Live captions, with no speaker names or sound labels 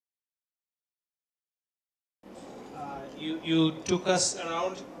you took us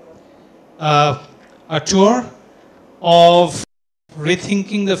around a tour of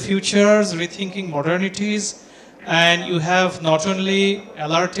rethinking the futures, rethinking modernities, and you have not only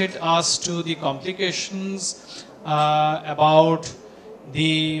alerted us to the complications about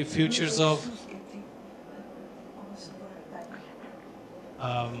the futures of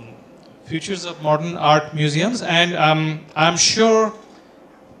modern art museums, and I'm sure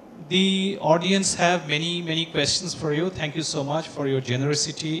the audience have many questions for you. Thank you so much for your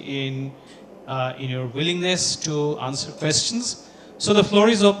generosity in your willingness to answer questions. So the floor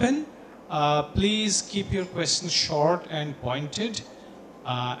is open. Please keep your questions short and pointed,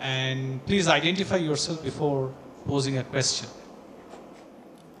 and please identify yourself before posing a question.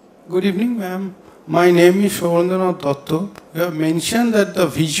 Good evening, ma'am. My name is Shorandranath Dotto. You have mentioned that the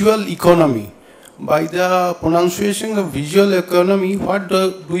visual economy. By the pronunciation of visual economy, what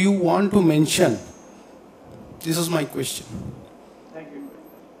do you want to mention? This is my question. Thank you.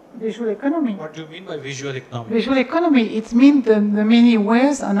 Visual economy. What do you mean by visual economy? Visual economy, it means the many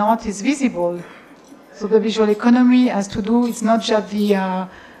ways an art is visible. So the visual economy has to do, it's not just the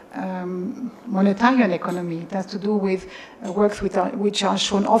monetary economy. It has to do with works which are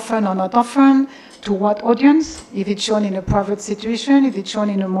shown often or not often, to what audience, if it's shown in a private situation, if it's shown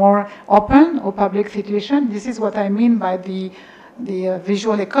in a more open or public situation. This is what I mean by the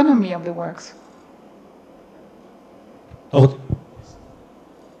visual economy of the works. Oh.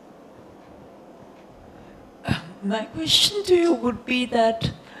 My question to you would be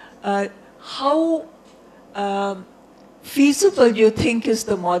that how feasible you think is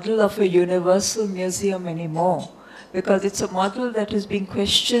the model of a universal museum anymore? Because it's a model that is being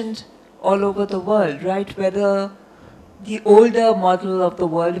questioned all over the world, right? Whether the older model of the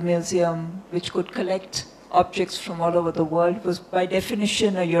World Museum, which could collect objects from all over the world, was by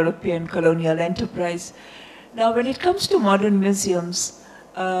definition a European colonial enterprise. Now, when it comes to modern museums,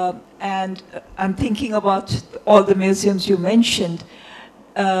 and I'm thinking about all the museums you mentioned,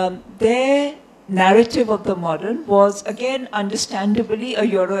 their narrative of the modern was, again, understandably a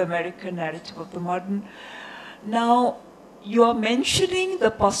Euro-American narrative of the modern. Now, you are mentioning the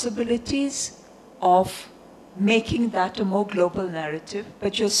possibilities of making that a more global narrative,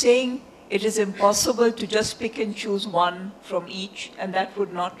 but you're saying it is impossible to just pick and choose one from each, and that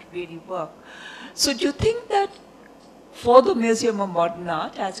would not really work. So do you think that for the Museum of Modern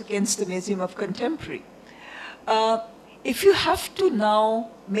Art, as against the Museum of Contemporary, if you have to now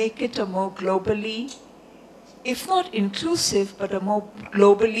make it a more globally, if not inclusive, but a more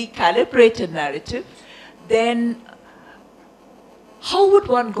globally calibrated narrative, then how would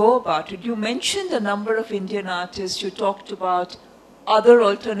one go about it? You mentioned a number of Indian artists. You talked about other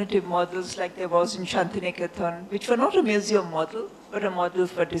alternative models like there was in Shantiniketan, which were not a museum model, but a model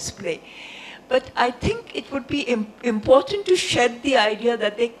for display. But I think it would be important to shed the idea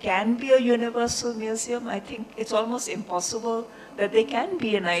that there can be a universal museum. I think it's almost impossible that there can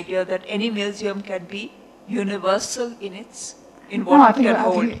be an idea that any museum can be universal in what it can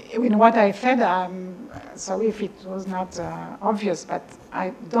hold. I think in what I said, sorry if it was not obvious, but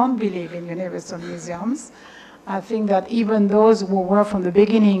I don't believe in universal museums. I think that even those who were from the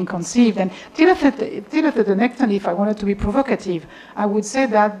beginning conceived, and till at the next time, if I wanted to be provocative, I would say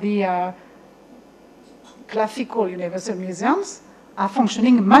that the classical universal museums are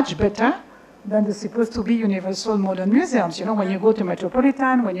functioning much better than the supposed to be universal modern museums. You know, when you go to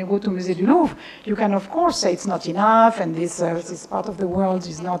Metropolitan, when you go to Musée du Louvre, you can of course say it's not enough and this part of the world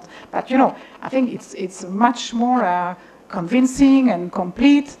is not, but you know, I think it's much more convincing and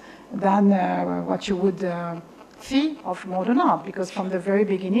complete than what you would see of modern art, because from the very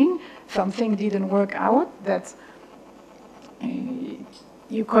beginning, something didn't work out that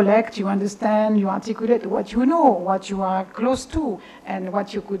you collect, you understand, you articulate what you know, what you are close to. And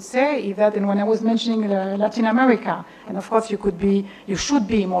what you could say is that, and when I was mentioning Latin America, and of course you should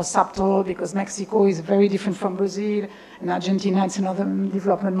be more subtle because Mexico is very different from Brazil, and Argentina it's another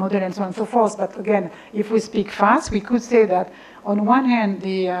development model and so on and so forth. But again, if we speak fast, we could say that on one hand,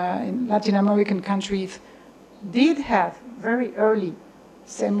 the Latin American countries did have very early,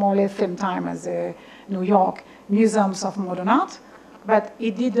 more or less same time as New York, museums of modern art, but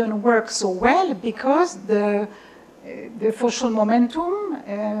it didn't work so well because the social momentum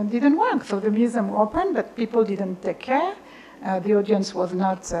didn't work. So the museum opened, but people didn't take care. The audience was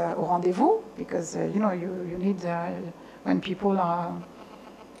not au rendezvous because you know you need when people are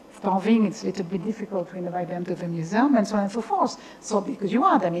starving, it's a little bit difficult to invite them to the museum, and so on and so forth. So because you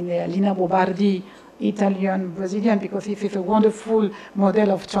had, I mean, Lina Bobardi, Italian, Brazilian, because it is a wonderful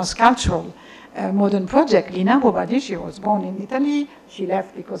model of transcultural modern project. Lina Bobardi, she was born in Italy. She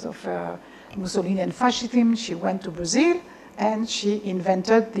left because of Mussolini and fascism. She went to Brazil, and she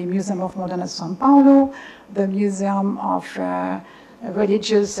invented the Museum of Modern Art São Paulo, the Museum of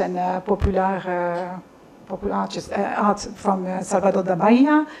Religious and Popular art from Salvador da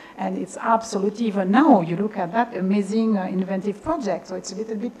Bahia, and it's absolutely, even now, you look at that, amazing inventive project. So it's a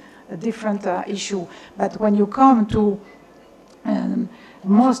little bit a different issue. But when you come to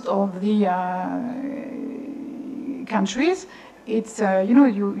most of the countries, it's,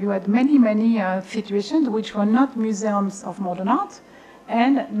 you had many situations which were not museums of modern art,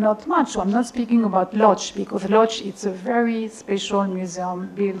 and not much. So I'm not speaking about Lodz, because Lodz, it's a very special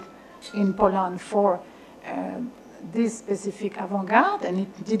museum built in Poland for this specific avant-garde, and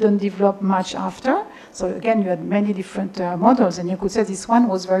it didn't develop much after. So again, you had many different models, and you could say this one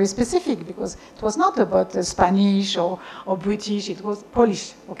was very specific because it was not about Spanish or British, it was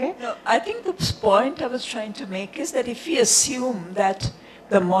Polish, okay? No, I think the point I was trying to make is that if we assume that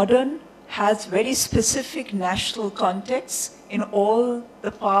the modern has very specific national contexts in all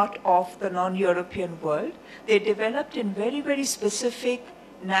the part of the non-European world, they developed in very specific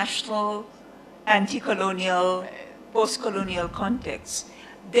national, anti-colonial, post-colonial contexts,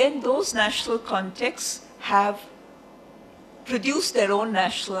 then those national contexts have produced their own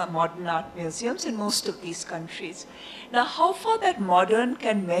national modern art museums in most of these countries. Now, how far that modern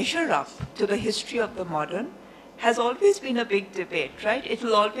can measure up to the history of the modern has always been a big debate, right? It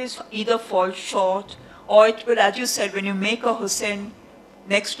will always either fall short, or it will, as you said, when you make a Hussein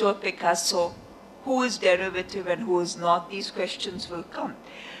next to a Picasso, who is derivative and who is not, these questions will come.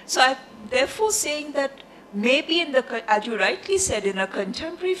 So I'm therefore saying that maybe in the, as you rightly said, in a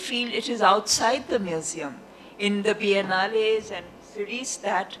contemporary field, it is outside the museum, in the biennales and series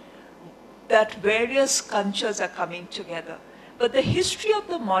that various cultures are coming together. But the history of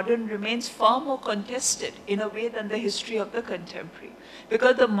the modern remains far more contested in a way than the history of the contemporary.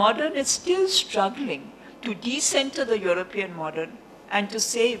 Because the modern is still struggling to decenter the European modern and to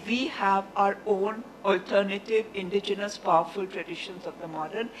say we have our own alternative, indigenous, powerful traditions of the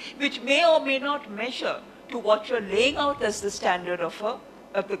modern, which may or may not measure to what you're laying out as the standard of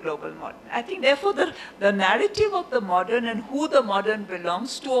the global modern. I think, therefore, the narrative of the modern and who the modern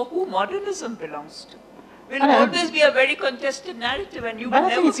belongs to, or who modernism belongs to, will always be a very contested narrative, and you will never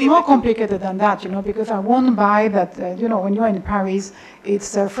be able to... But I think it's more complicated than that, because I won't buy that, when you're in Paris,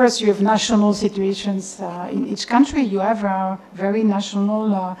 it's first you have national situations in each country. You have very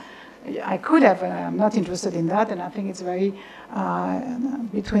national... I could have, I'm not interested in that, and I think it's very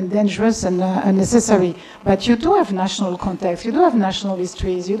between dangerous and unnecessary. But you do have national context, you do have national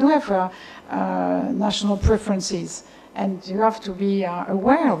histories, you do have national preferences, and you have to be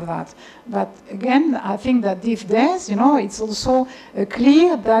aware of that. But again, I think that these days, it's also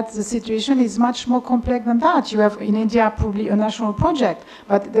clear that the situation is much more complex than that. You have in India probably a national project,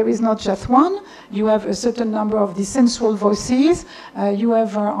 but there is not just one. You have a certain number of dissensual voices. You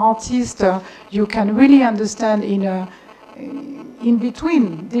have artists you can really understand in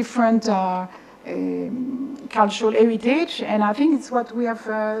between different cultural heritage, and I think it's what we have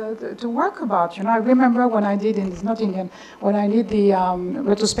to work about. I remember when I did, and it's not Indian, when I did the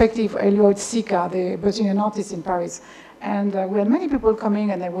retrospective Elliot Sika, the Brazilian artist in Paris, and we had many people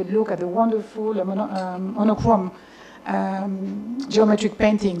coming, and they would look at the wonderful monochrome geometric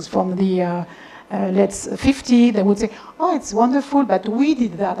paintings from the late 50s. They would say, "Oh, it's wonderful, but we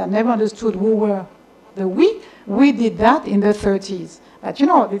did that." I never understood who were the we. We did that in the 30s. But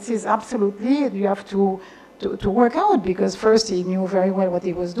this is absolutely, you have to work out, because first he knew very well what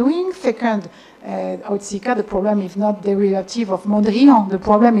he was doing. Second, Otsika, the problem is not derivative of Mondrian. The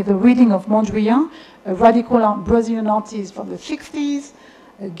problem is the reading of Mondrian, a radical Brazilian artist from the 60s,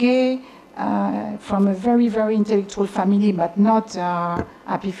 gay, from a very intellectual family, but not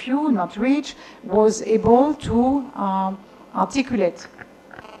happy few, not rich, was able to articulate.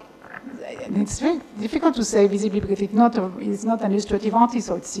 And it's very difficult to say visibly, because it's not an illustrative artist,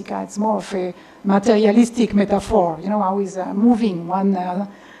 so it's more of a materialistic metaphor. How he's moving one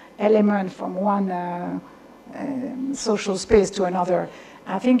element from one social space to another.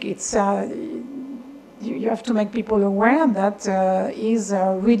 I think it's you have to make people aware that his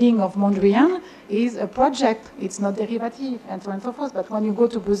reading of Mondrian is a project. It's not derivative, and so on and so forth. But when you go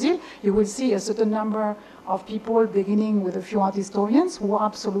to Brazil, you will see a certain number of people, beginning with a few art historians, who are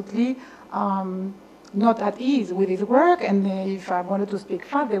absolutely not at ease with his work. And if I wanted to speak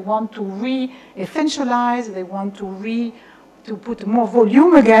fast, they want to re-essentialize, they want to to put more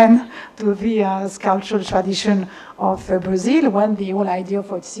volume again to the sculptural tradition of Brazil, when the whole idea of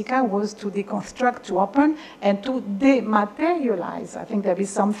Oiticica was to deconstruct, to open, and to dematerialize. I think there is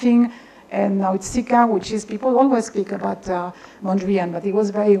something in Oiticica, which is, people always speak about Mondrian, but he was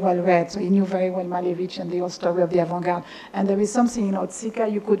very well read, so he knew very well Malevich and the whole story of the avant-garde. And there is something in Oiticica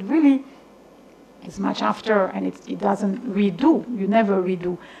you could really, it's much after, and it doesn't redo, you never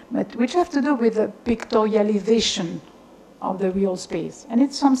redo, but which has to do with the pictorialization of the real space. And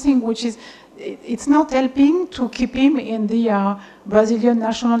it's something which is, it's not helping to keep him in the Brazilian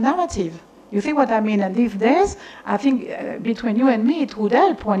national narrative. You see what I mean? And these days, I think between you and me, it would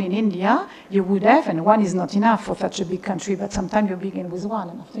help when in India you would have, and one is not enough for such a big country, but sometimes you begin with one,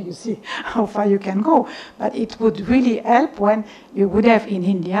 and after you see how far you can go. But it would really help when you would have in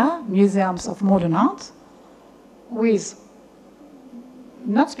India museums of modern art with,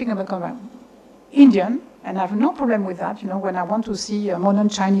 not speaking about Indian, and I have no problem with that. You know, when I want to see modern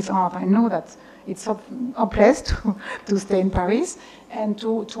Chinese art, I know that it's a place to stay in Paris and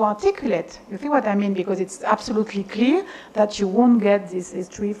to articulate. You see what I mean? Because it's absolutely clear that you won't get this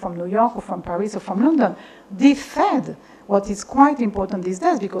history from New York or from Paris or from London. This said, what is quite important these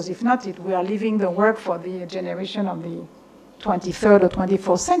days, because if not, we are leaving the work for the generation of the 23rd or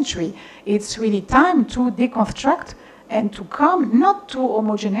 24th century. It's really time to deconstruct and to come, not to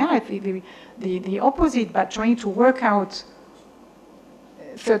homogeneity, the opposite, but trying to work out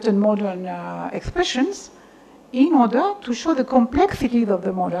certain modern expressions in order to show the complexity of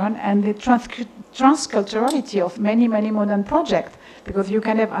the modern and the transculturality of many, many modern projects. Because you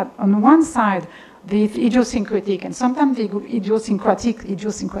can have, on one side, the idiosyncratic, and sometimes the idiosyncratic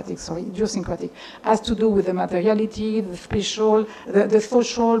has to do with the materiality, the spatial, the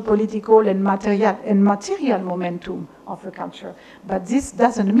social, political, and material momentum of a culture. But this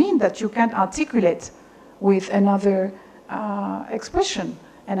doesn't mean that you can't articulate with another expression,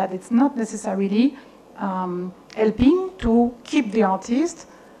 and that it's not necessarily helping to keep the artist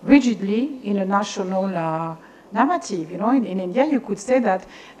rigidly in a national narrative. You know, in India, you could say that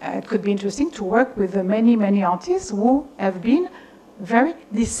it could be interesting to work with the many, many artists who have been very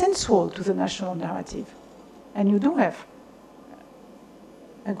dissensual to the national narrative. And you do have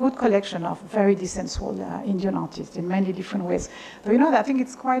a good collection of very dissensual Indian artists in many different ways. So, you know, I think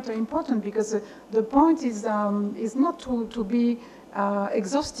it's quite important, because the point is not to be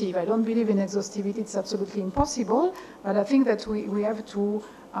exhaustive. I don't believe in exhaustivity. It's absolutely impossible. But I think that we have to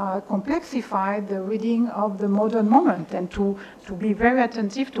complexify the reading of the modern moment, and to be very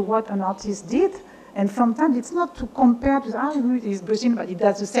attentive to what an artist did. And sometimes it's not to compare to, he's Brazilian, but he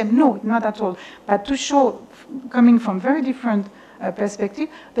does the same. No, not at all. But to show, coming from very different perspective,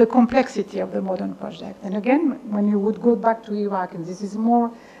 the complexity of the modern project. And again, when you would go back to Iraq, and this is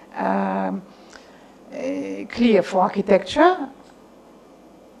more clear for architecture,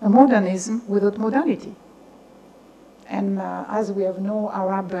 a modernism without modernity. And as we have no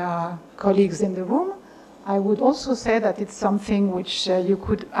Arab colleagues in the room, I would also say that it's something which you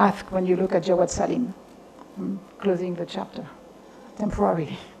could ask when you look at Jawad Salim. I'm closing the chapter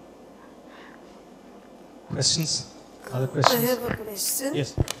temporarily. Questions? Other questions? I have a question.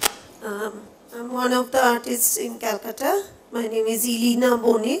 Yes. I'm one of the artists in Calcutta. My name is Elena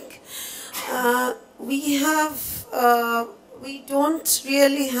Bonik. We don't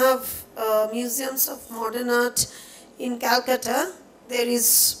really have museums of modern art in Calcutta. There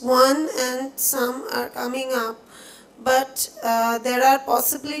is one, and some are coming up, but there are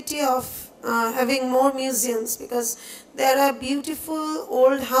possibility of having more museums, because there are beautiful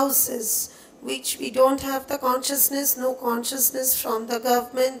old houses which we don't have the consciousness, no consciousness from the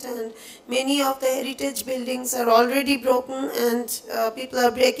government, and many of the heritage buildings are already broken, and people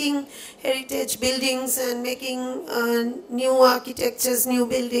are breaking heritage buildings and making new architectures, new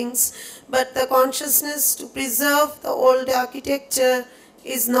buildings, but the consciousness to preserve the old architecture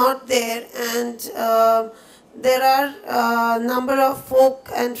is not there. And there are a number of folk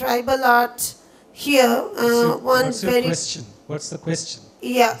and tribal art here. What's your question? What's the question?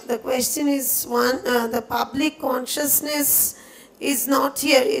 Yeah, the question is, one, the public consciousness is not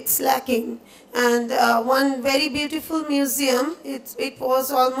here, it's lacking. And one very beautiful museum, it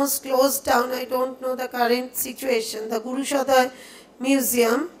was almost closed down, I don't know the current situation, the Guru Sadai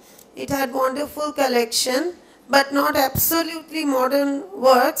Museum. It had wonderful collection, but not absolutely modern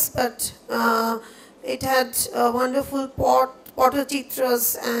works, but it had wonderful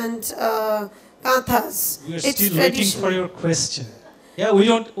potachitras and kathas. We are still waiting for your question. Yeah, we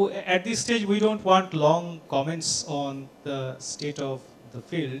don't, at this stage, we don't want long comments on the state of the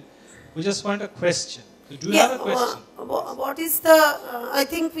field. We just want a question. So do you have a question? What is the, I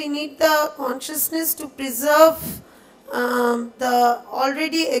think we need the consciousness to preserve the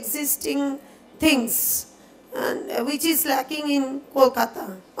already existing things, and which is lacking in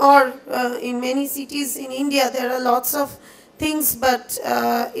Kolkata or in many cities in India. There are lots of things, but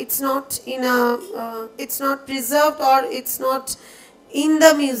it's not in a, it's not preserved, or it's not in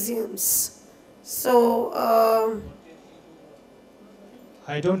the museums. So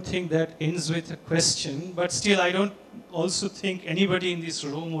I don't think that ends with a question, but still I don't also think anybody in this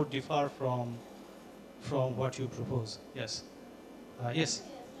room would differ from what you propose. Yes. Yes.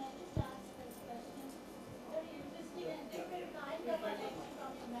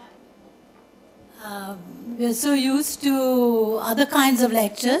 We're so used to other kinds of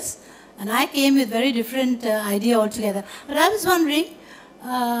lectures, and I came with very different idea altogether. But I was wondering,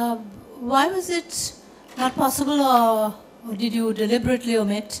 why was it not possible, or did you deliberately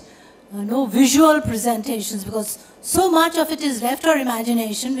omit no visual presentations? Because so much of it is left our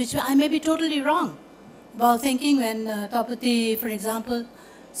imagination, which I may be totally wrong about thinking. When Tapati, for example,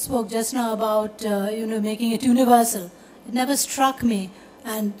 spoke just now about making it universal, it never struck me.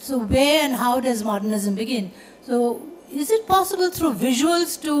 And so where and how does modernism begin? So is it possible through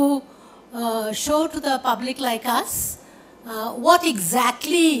visuals to show to the public like us what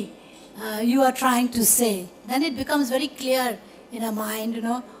exactly you are trying to say? Then it becomes very clear in our mind,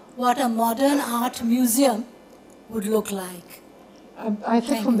 what a modern art museum would look like. I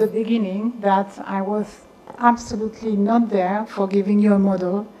said from the beginning that I was absolutely not there for giving you a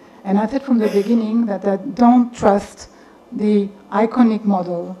model. And I said from the beginning that I don't trust the iconic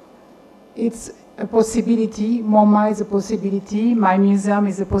model. It's a possibility, MoMA is a possibility, my museum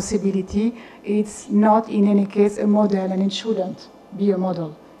is a possibility. It's not in any case a model, and it shouldn't be a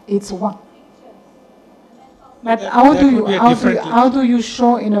model. It's one. But how do you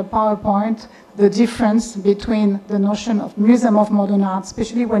show in a PowerPoint the difference between the notion of Museum of Modern Art,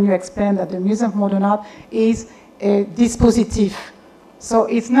 especially when you explain that the Museum of Modern Art is a dispositif. So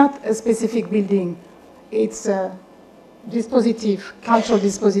it's not a specific building, it's a dispositif, cultural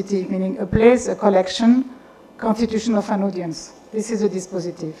dispositif, meaning a place, a collection, constitution of an audience. This is a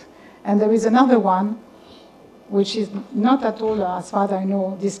dispositif. And there is another one, which is not at all, as far as I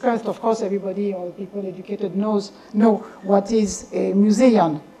know, discussed. Of course, everybody or people educated know what is a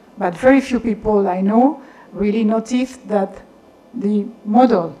museum. But very few people I know really noticed that the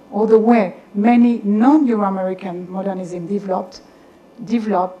model, or the way many non-Euro-American modernism developed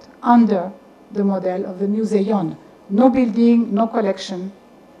under the model of the museum. No building, no collection,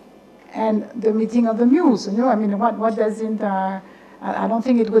 and the meeting of the muse. I mean, what doesn't, I don't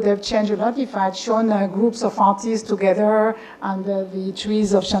think it would have changed a lot if I had shown groups of artists together under the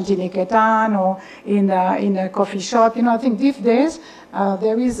trees of Shantiniketan or in a coffee shop. I think these days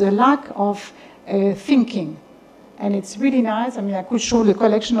there is a lack of thinking. And it's really nice. I mean, I could show the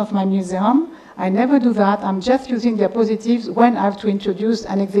collection of my museum. I never do that. I'm just using diapositives when I have to introduce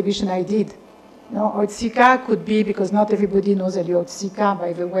an exhibition I did. Otsika could be, because not everybody knows Elio Otsika,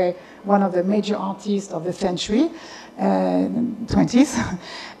 by the way, one of the major artists of the century, 20s.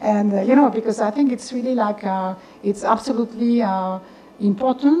 And, because I think it's really like, it's absolutely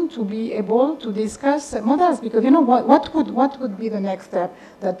important to be able to discuss models, because, what would be the next step?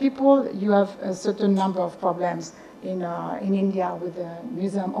 That people, you have a certain number of problems in India with the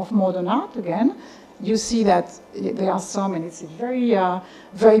Museum of Modern Art, again. You see that there are some, and it's very,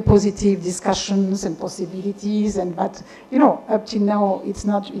 very positive discussions and possibilities. But up till now, it's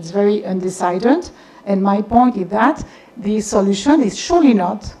very undecided. And my point is that the solution is surely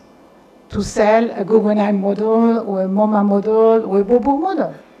not to sell a Guggenheim model or a MoMA model or a Bobo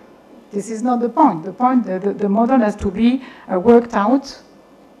model. This is not the point. The point, the model has to be worked out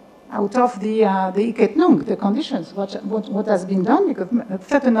of the Iketnung, the conditions, what has been done, because a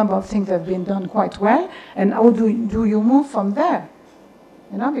certain number of things have been done quite well, and how do you move from there?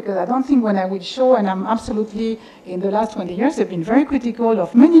 Because I don't think when I will show, and I'm absolutely, in the last 20 years, I've been very critical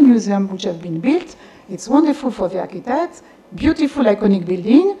of many museums which have been built. It's wonderful for the architects, beautiful iconic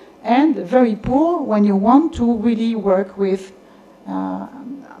building, and very poor when you want to really work with,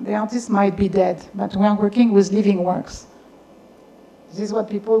 the artist might be dead, but we are working with living works. This is what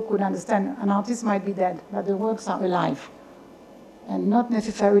people could understand. An artist might be dead, but the works are alive and not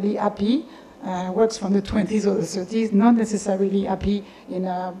necessarily happy. Works from the 20s or the 30s, not necessarily happy in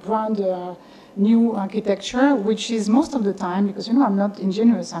a brand new architecture, which is most of the time, because I'm not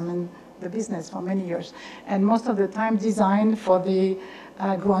ingenious, I'm in the business for many years, and most of the time designed for the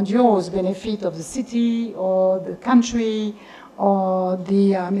grandiose benefit of the city or the country or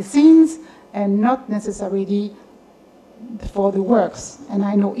the machines, and not necessarily for the works. And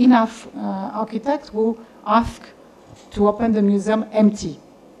I know enough architects who ask to open the museum empty.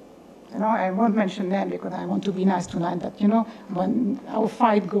 You know, I won't mention them because I want to be nice tonight, but you know, when our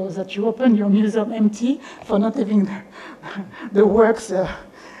fight goes that you open your museum empty for not having the works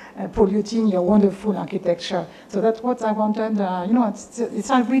polluting your wonderful architecture. So that's what I wanted, you know, it's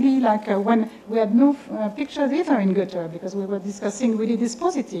not really like when we had no pictures either in Goethe because we were discussing really this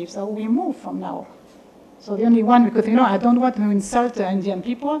positive, so we move from now. So the only one, because, you know, I don't want to insult Indian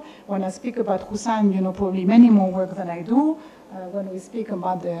people. When I speak about Hussain, you know, probably many more work than I do. When we speak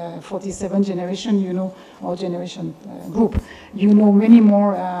about the 47 generation, you know, or generation group, you know many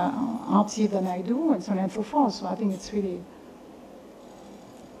more artists than I do, and so on and so forth. So I think it's really...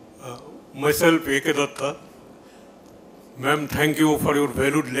 Myself, A.K. Datta. Ma'am, thank you for your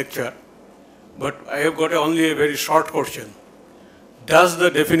valued lecture. But I have got only a very short question. Does the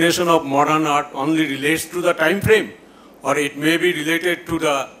definition of modern art only relates to the time frame, or it may be related to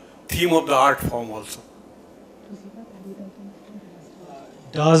the theme of the art form also?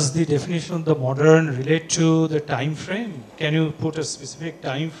 Does the definition of the modern relate to the time frame? Can you put a specific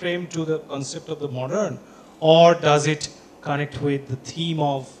time frame to the concept of the modern? Or does it connect with the theme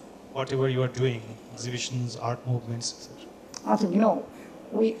of whatever you are doing, exhibitions, art movements, etc.? I think, you know,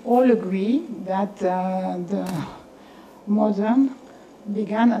 we all agree that the modern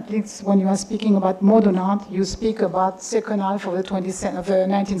began, at least when you are speaking about modern art, you speak about second half of the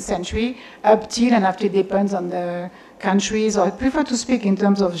 19th century, up till and after, it depends on the countries, or I prefer to speak in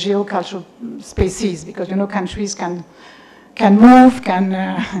terms of geocultural spaces, because, you know, countries can move,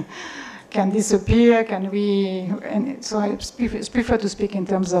 can disappear, and so I prefer to speak in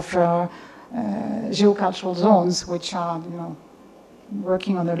terms of geocultural zones, which are, you know,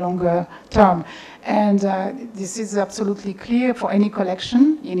 working on a longer term. And this is absolutely clear for any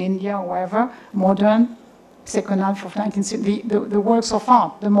collection in India or wherever, modern, second half of 19th century, the works of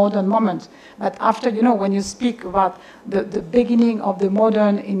art, the modern moment. But after, you know, when you speak about the beginning of the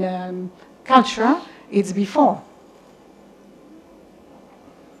modern in culture, it's before.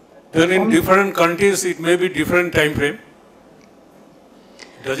 Then in different countries, it may be different time frame.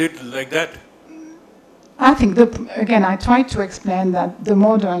 Does it like that? I think, again, I tried to explain that the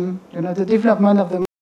modern, you know, the development of the